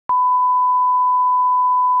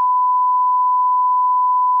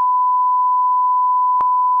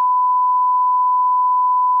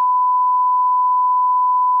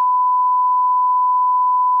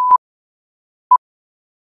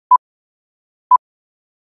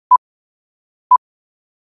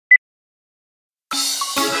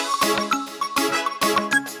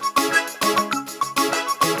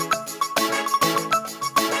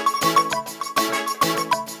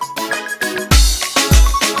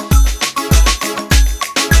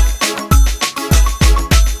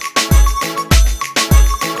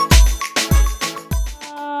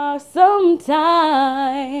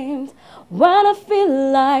times when I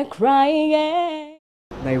feel like crying.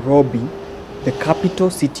 Nairobi, the capital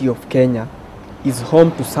city of Kenya, is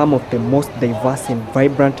home to some of the most diverse and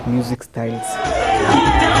vibrant music styles.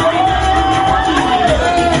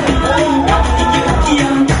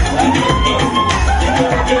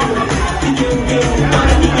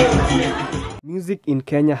 Music in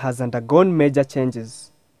Kenya has undergone major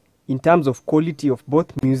changes in terms of quality of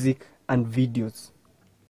both music and videos.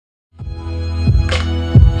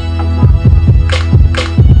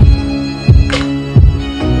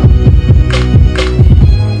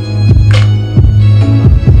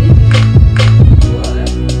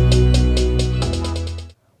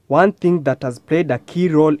 One thing that has played a key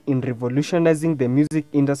role in revolutionizing the music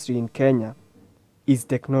industry in Kenya is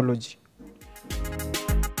technology.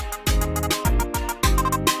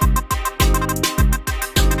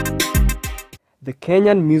 The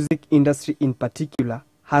Kenyan music industry in particular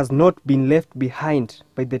has not been left behind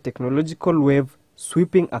by the technological wave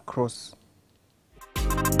sweeping across.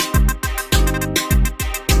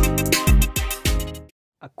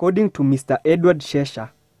 According to Mr. Edward Shesha,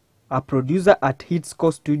 a producer at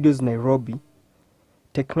Hitscore Studios Nairobi,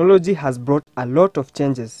 technology has brought a lot of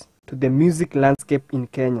changes to the music landscape in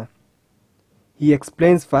Kenya. He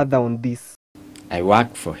explains further on this. I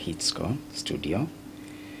work for Hitscore Studio.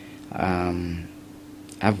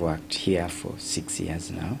 I've worked here for 6 years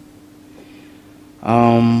now.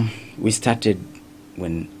 We started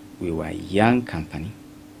when we were a young company,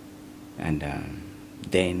 and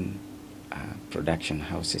then production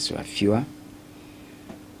houses were fewer,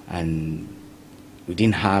 and we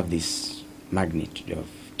didn't have this magnitude of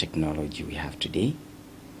technology we have today.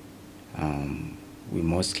 We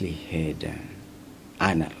mostly had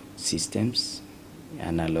analog systems,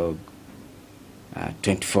 analog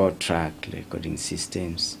 24-track recording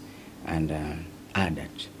systems, and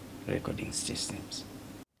ADAT recording systems.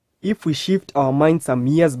 If we shift our minds some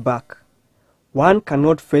years back, one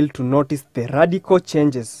cannot fail to notice the radical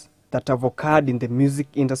changes that have occurred in the music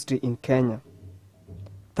industry in Kenya,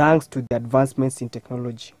 thanks to the advancements in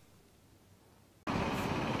technology.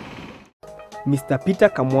 Mr. Peter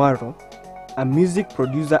Kamwaro, a music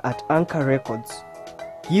producer at Anchor Records,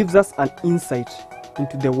 gives us an insight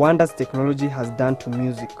into the wonders technology has done to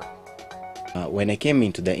music. When I came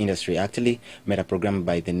into the industry, I actually made a program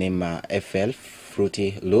by the name FL,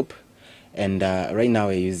 Fruity Loop. And right now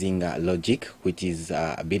we're using Logic, which is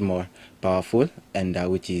a bit more powerful, and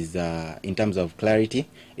which is, in terms of clarity,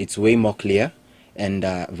 it's way more clear and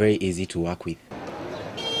very easy to work with.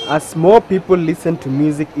 As more people listen to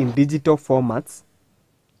music in digital formats,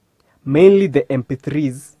 mainly the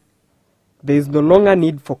MP3s, there is no longer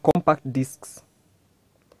need for compact discs.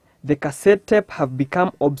 The cassette tape have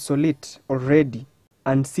become obsolete already,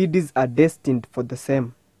 and CDs are destined for the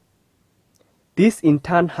same. This in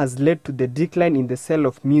turn has led to the decline in the sale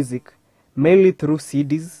of music, mainly through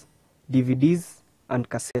CDs, DVDs, and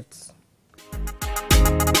cassettes.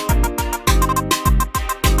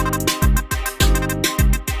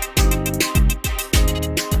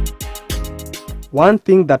 One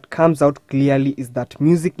thing that comes out clearly is that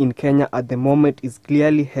music in Kenya at the moment is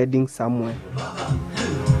clearly heading somewhere.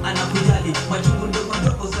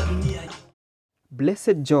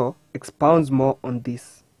 Blessed Joe expounds more on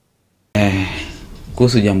this.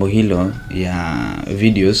 Kuhusu jambo hilo ya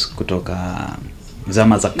videos kutoka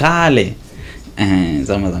zama za kale,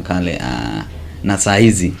 na saa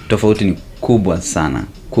hizi tofauti ni kubwa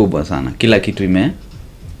sana. Kila kitu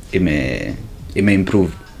ime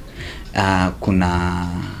improve. Kuna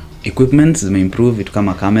equipments zime improve, vitu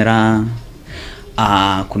kama kamera,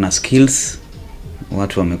 kuna skills,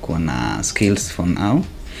 watu wamekuwa na skills for now.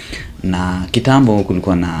 Na kitambo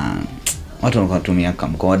kulikuwa na watu walikuwa wanatumia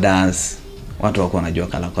camcorders, watu walikuwa wanajua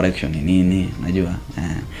color correction ni nini, najua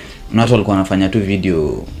na watu walikuwa wanafanya tu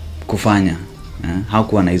video kufanya,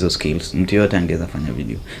 hakuwa na hizo skills, mtu yote angeweza fanya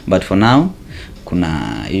video. But for now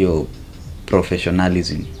kuna hiyo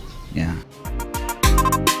professionalism.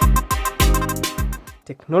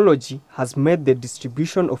 Technology has made the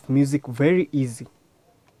distribution of music very easy.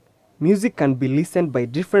 Music can be listened by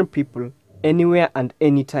different people anywhere and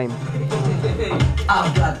anytime.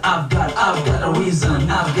 I've got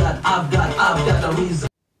a reason.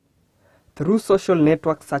 Through social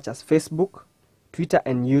networks such as Facebook, Twitter,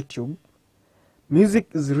 and YouTube, music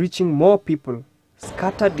is reaching more people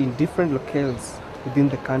scattered in different locales within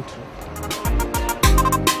the country.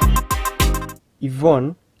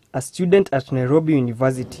 Yvonne, a student at Nairobi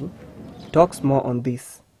University, talks more on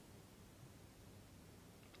this.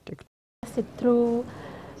 Through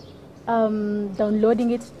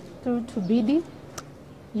downloading it through to BD,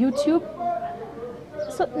 YouTube.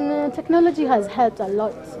 So So, technology has helped a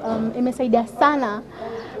lot. Imesaidia sana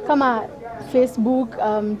kama Facebook,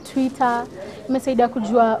 Twitter. Imesaidia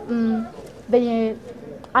kujua venye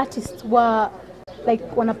artists like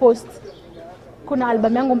wana post. Kuna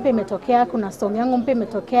album yangu mpya imetokea, kuna song yangu mpya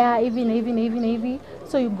imetokea, hivi na hivi na hivi na hivi.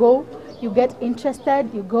 So you go, you get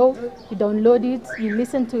interested, you go, you download it, you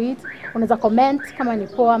listen to it. Unaweza comment kama ni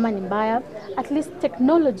poa ama ni mbaya. At least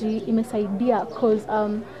technology imesaidia cause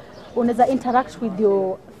unaweza interact with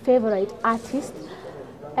your favorite artist,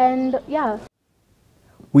 and yeah.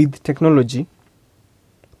 With technology,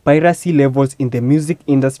 piracy levels in the music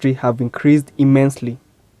industry have increased immensely.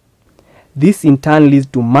 This in turn leads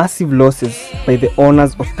to massive losses by the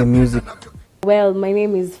owners of the music. Well, my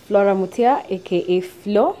name is Flora Mutia, aka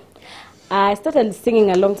Flo. I started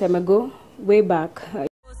singing a long time ago, way back.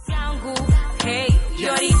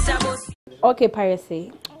 Okay,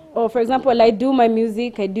 piracy. Or for example, I do my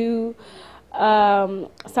music, I do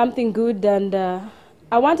something good, and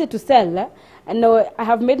I wanted to sell. And now I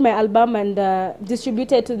have made my album and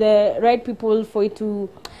distributed to the right people for it to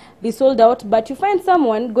be sold out. But you find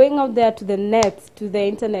someone going out there to the net, to the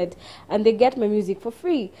internet, and they get my music for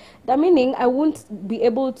free. That meaning I won't be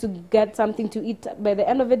able to get something to eat by the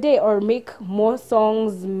end of the day, or make more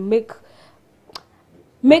songs,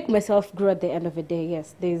 make myself grow at the end of the day.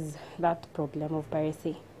 Yes, there's that problem of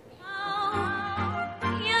piracy.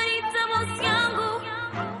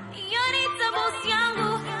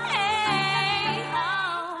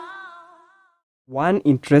 One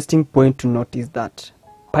interesting point to note is that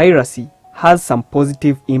piracy has some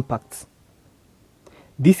positive impacts.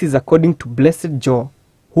 This is according to Blessed Joe,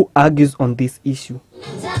 who argues on this issue.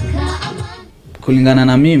 Kulingana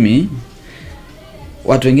na mimi,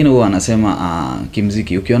 watu wengine huwa wanasema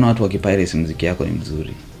kimziki, ukiona watu wakipiracy muziki yako ni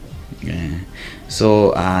mzuri.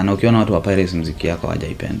 So na ukiona watu wapiracy muziki yako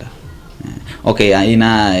hawajaipenda. Okay,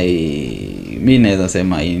 mimi naweza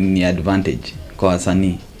sema ni advantage kwa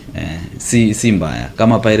wasanii. Si mbaya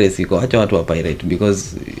kama piracy iko, acha watu wa pirate,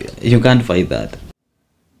 because you can't fight that.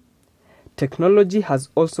 Technology has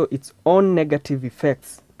also its own negative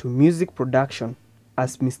effects to music production,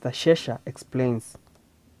 as Mr. Shesha explains.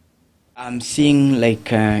 I'm seeing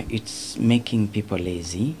like it's making people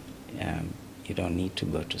lazy. You don't need to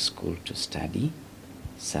go to school to study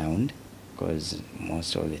sound, because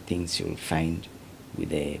most of the things you'll find with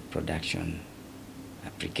the production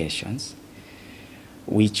applications,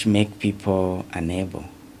 which make people unable.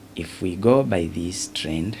 If we go by this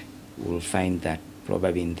trend, we'll find that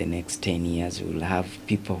probably in the next 10 years we'll have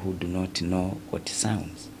people who do not know what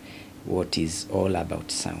sounds, what is all about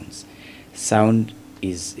sounds. Sound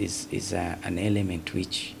is an element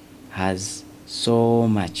which has so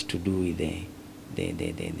much to do with the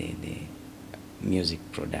music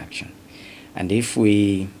production. And if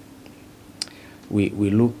we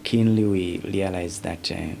look keenly, we realize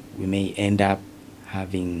that we may end up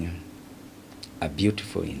having a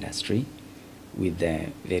beautiful industry with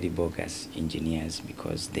very bogus engineers,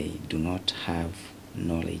 because they do not have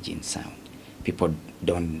knowledge in sound. People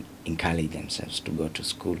don't encourage themselves to go to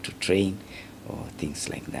school to train or things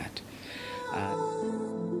like that.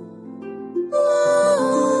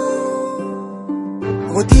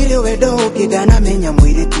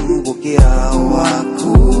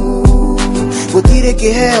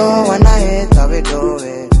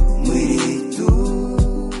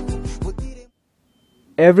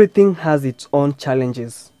 Everything has its own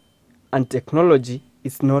challenges, and technology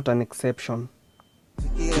is not an exception.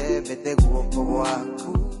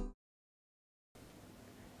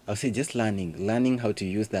 I'll say just learning how to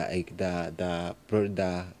use the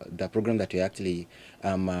program that you're actually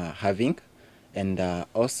having, and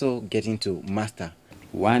also getting to master.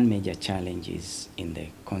 One major challenge is in the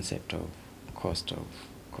concept of cost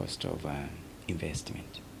of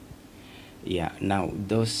investment. Yeah, now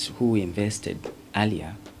those who invested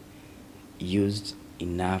earlier used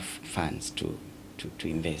enough funds to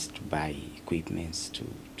invest, to buy equipments, to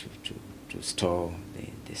store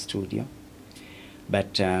the studio.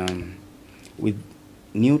 But with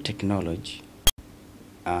new technology,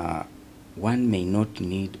 one may not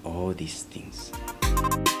need all these things.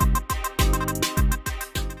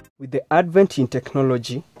 With the advent in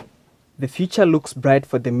technology, the future looks bright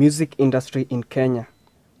for the music industry in Kenya,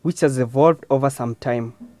 which has evolved over some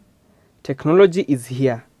time. Technology is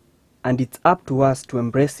here, and it's up to us to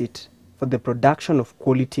embrace it for the production of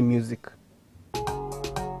quality music.